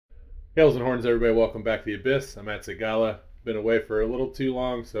Hails and horns, everybody. Welcome back to the Abyss. I'm at Zagala. Been away for a little too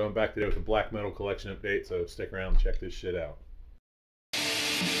long, so I'm back today with a black metal collection update. So stick around and check this shit out.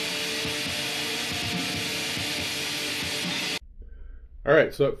 All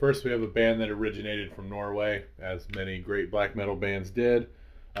right, so up first we have a band that originated from Norway, as many great black metal bands did.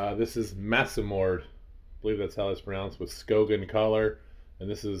 This is Massamord. I believe that's how it's pronounced, with Skogan color, and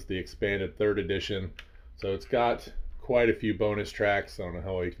this is the expanded third edition. So it's got quite a few bonus tracks. I don't know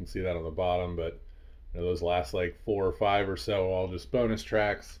how well you can see that on the bottom, but those last like 4 or 5 or so, all just bonus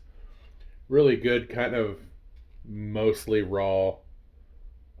tracks. Really good, kind of mostly raw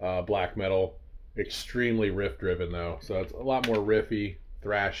black metal. Extremely riff driven though, so it's a lot more riffy,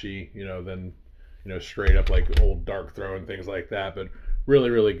 thrashy, than straight up like old Dark Throne and things like that. But really,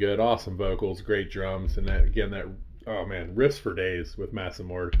 really good, awesome vocals, great drums, and that oh man, riffs for days with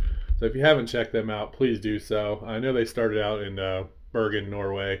Massamord. So if you haven't checked them out, please do so. I know they started out in Bergen,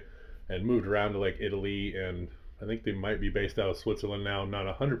 Norway, and moved around to like Italy, and I think they might be based out of Switzerland now. I'm not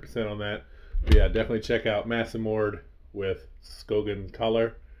 100% on that, but yeah, definitely check out Massamord with Skogan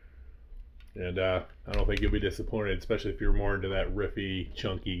color. And I don't think you'll be disappointed, especially if you're more into that riffy,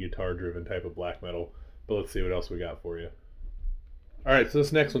 chunky, guitar-driven type of black metal. But let's see what else we got for you. All right, so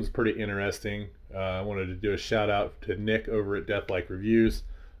this next one's pretty interesting. I wanted to do a shout out to Nick over at Deathlike Reviews.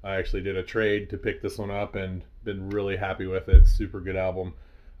 I actually did a trade to pick this one up and been really happy with it. Super good album.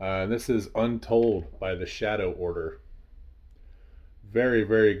 This is Untold by the Shadow Order. Very,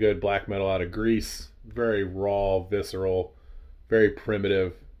 very good black metal out of Greece. Very raw, visceral, very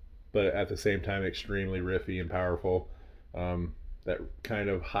primitive, but at the same time extremely riffy and powerful. That kind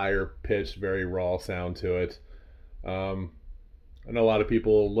of higher pitched, very raw sound to it. I know a lot of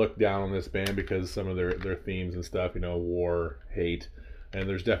people look down on this band because some of their themes and stuff, war, hate, and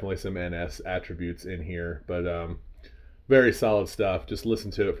there's definitely some NS attributes in here, but very solid stuff. Just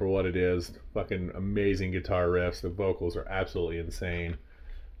listen to it for what it is. Fucking amazing guitar riffs. The vocals are absolutely insane.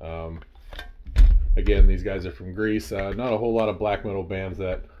 Again, these guys are from Greece. Not a whole lot of black metal bands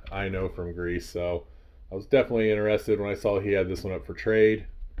that I know from Greece, so I was definitely interested when I saw he had this one up for trade,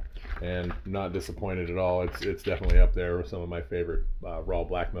 and not disappointed at all. It's definitely up there with some of my favorite raw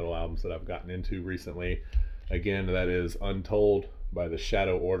black metal albums that I've gotten into recently. Again, that is Untold by the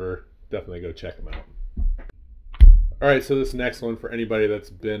Shadow Order. Definitely go check them out. All right, so this next one, for anybody that's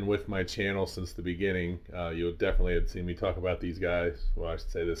been with my channel since the beginning, you'll definitely have seen me talk about these guys. Well, I should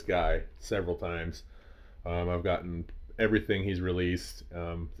say this guy several times. I've gotten everything he's released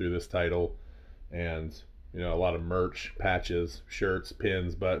through this title, and a lot of merch, patches, shirts,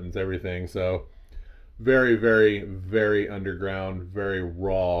 pins, buttons, everything. So very, very, very underground, very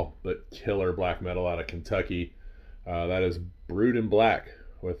raw, but killer black metal out of Kentucky. That is Brewed in Black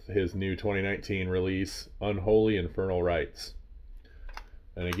with his new 2019 release, Unholy Infernal Rites.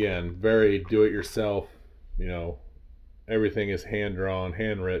 And again, very do-it-yourself. Everything is hand-drawn,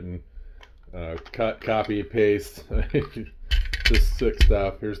 handwritten, cut, copy, paste. Just sick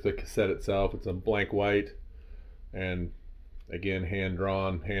stuff. Here's the cassette itself. It's a blank white, and again,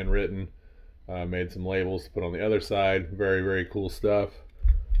 hand-drawn, handwritten. Made some labels to put on the other side. Very, very cool stuff.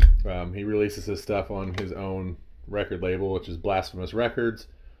 He releases his stuff on his own record label, which is Blasphemous Records.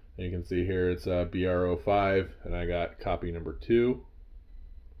 And you can see here it's BR05, and I got copy number 2.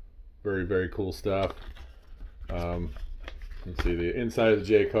 Very, very cool stuff. You can see the inside of the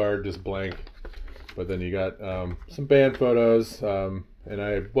J card, just blank. But then you got some band photos, and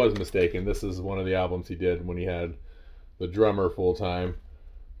I was mistaken. This is one of the albums he did when he had the drummer full time.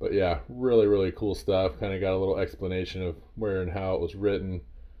 But yeah, really, really cool stuff. Kind of got a little explanation of where and how it was written.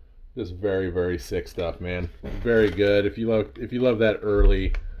 Just very, very sick stuff, man. Very good. If you love that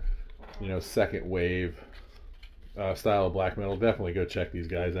early, second wave style of black metal, definitely go check these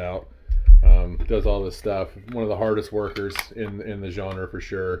guys out. Does all this stuff. One of the hardest workers in the genre for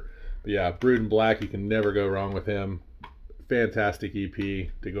sure. But yeah, Brewed in Black, you can never go wrong with him. Fantastic EP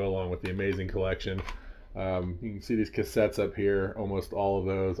to go along with the amazing collection. You can see these cassettes up here. Almost all of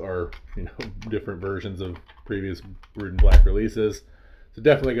those are different versions of previous Brewed in Black releases. So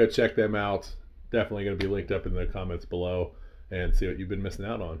definitely go check them out. Definitely going to be linked up in the comments below, and see what you've been missing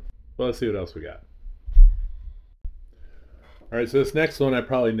out on. Well, let's see what else we got. All right, so this next one I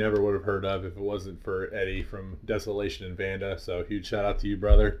probably never would have heard of if it wasn't for Eddie from Desolation and Vanda. So huge shout out to you,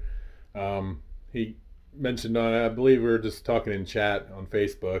 brother. He mentioned I believe we were just talking in chat on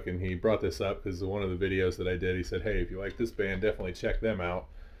Facebook, and he brought this up because one of the videos that I did, he said, hey, if you like this band, definitely check them out.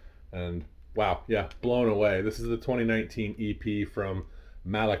 And wow, yeah, blown away. This is the 2019 EP from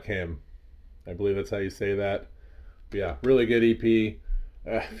Malachim. I believe that's how you say that. But yeah, really good EP.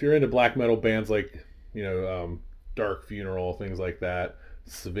 If you're into black metal bands like, Dark Funeral, things like that,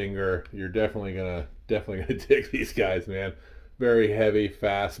 swinger, you're definitely gonna dig these guys, man. Very heavy,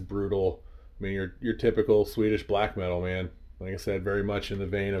 fast, brutal. I mean, your typical Swedish black metal, man. Like I said, very much in the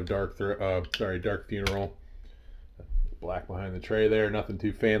vein of Dark Funeral. Black behind the tray there, nothing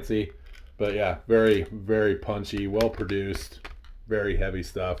too fancy, but yeah, very, very punchy, well produced, very heavy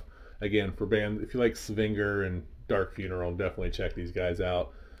stuff. Again, for band, if you like Svinger and Dark Funeral, definitely check these guys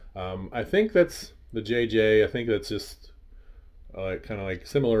out. I think that's the JJ. I think that's just kind of like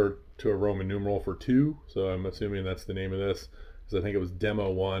similar to a Roman numeral for 2, so I'm assuming that's the name of this, because I think it was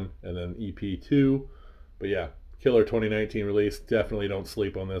Demo 1 and then EP 2. But yeah, killer 2019 release. Definitely don't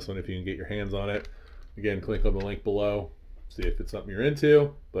sleep on this one if you can get your hands on it. Again, click on the link below, see if it's something you're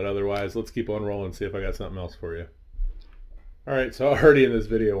into. But otherwise, let's keep on rolling and see if I got something else for you. Alright, so already in this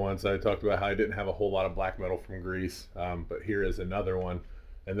video once I talked about how I didn't have a whole lot of black metal from Greece, but here is another one,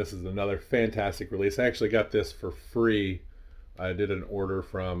 and this is another fantastic release. I actually got this for free. I did an order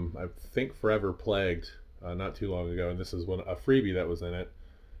from, I think, Forever Plagued not too long ago, and this is a freebie that was in it.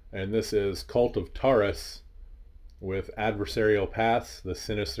 And this is Cult of Taurus with Adversarial Paths, the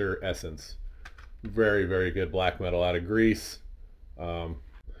Sinister Essence. Very, very good black metal out of Greece.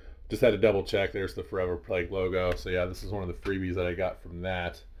 Just had to double check. There's the Forever Plague logo. So yeah, this is one of the freebies that I got from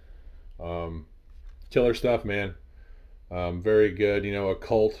that. Killer stuff, man. Very good. You know, a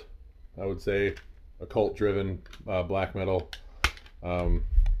cult, I would say, a cult-driven black metal.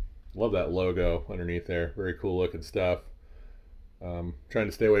 Love that logo underneath there. Very cool looking stuff. Trying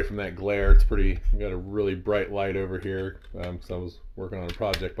to stay away from that glare. It's pretty, got a really bright light over here. So I was working on a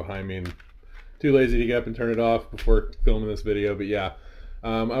project behind me and too lazy to get up and turn it off before filming this video. But yeah,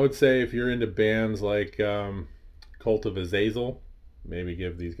 I would say if you're into bands like Cult of Azazel, maybe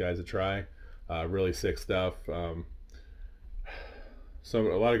give these guys a try. Really sick stuff. A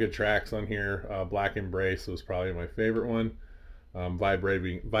lot of good tracks on here. Black Embrace was probably my favorite one.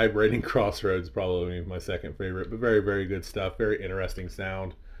 Vibrating Crossroads probably my second favorite, but very, very good stuff. Very interesting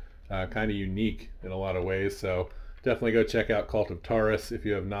sound, kind of unique in a lot of ways. So definitely go check out Cult of Taurus if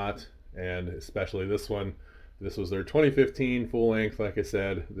you have not, and especially this one. This was their 2015 full length, like I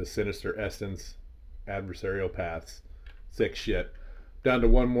said, the Sinister Essence, Adversarial Paths. Sick shit. Down to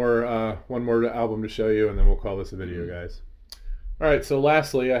one more album to show you, and then we'll call this a video, guys. All right, so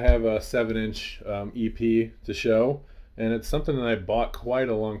lastly, I have a 7-inch EP to show, and it's something that I bought quite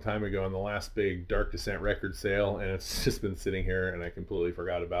a long time ago in the last big Dark Descent record sale, and it's just been sitting here, and I completely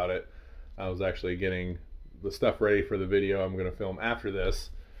forgot about it. I was actually getting the stuff ready for the video I'm going to film after this,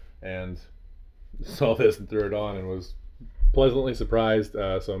 and saw this and threw it on and was pleasantly surprised,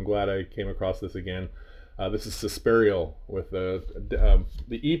 so I'm glad I came across this again. This is Suspirial with the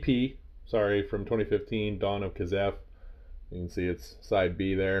EP, sorry, from 2015, Dawn of Kazeph. You can see it's side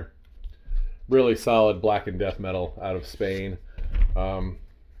B there. Really solid black and death metal out of Spain.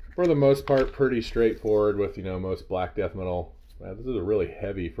 For the most part, pretty straightforward with, you know, most black death metal. This is a really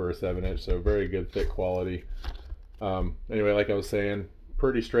heavy for a 7-inch, so very good thick quality. Anyway, like I was saying,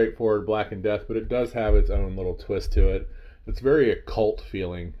 pretty straightforward black and death, but it does have its own little twist to it. It's very occult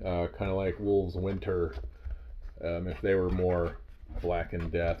feeling, kind of like Wolves Winter, if they were more black and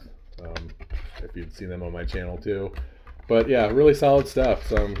death, if you'd seen them on my channel too. But yeah, really solid stuff.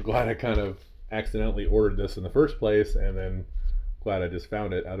 So I'm glad I kind of accidentally ordered this in the first place, and then glad I just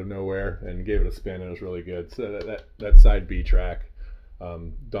found it out of nowhere and gave it a spin. It was really good. So that side B track,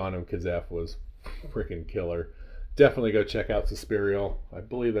 Dawn of Kazeph, was freaking killer. Definitely go check out Suspirial. I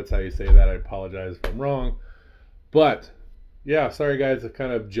believe that's how you say that. I apologize if I'm wrong. But yeah, sorry guys, I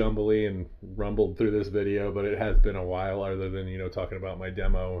kind of jumbly and rumbled through this video, but it has been a while, other than, you know, talking about my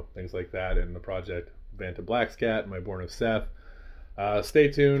demo, things like that, and the project Vanta Blackscat, my Born of Seth. Stay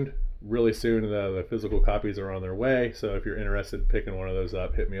tuned. Really soon the physical copies are on their way, so if you're interested in picking one of those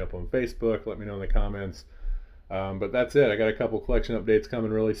up, hit me up on Facebook, let me know in the comments. But that's it. I got a couple collection updates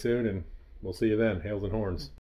coming really soon, and we'll see you then. Hails and horns.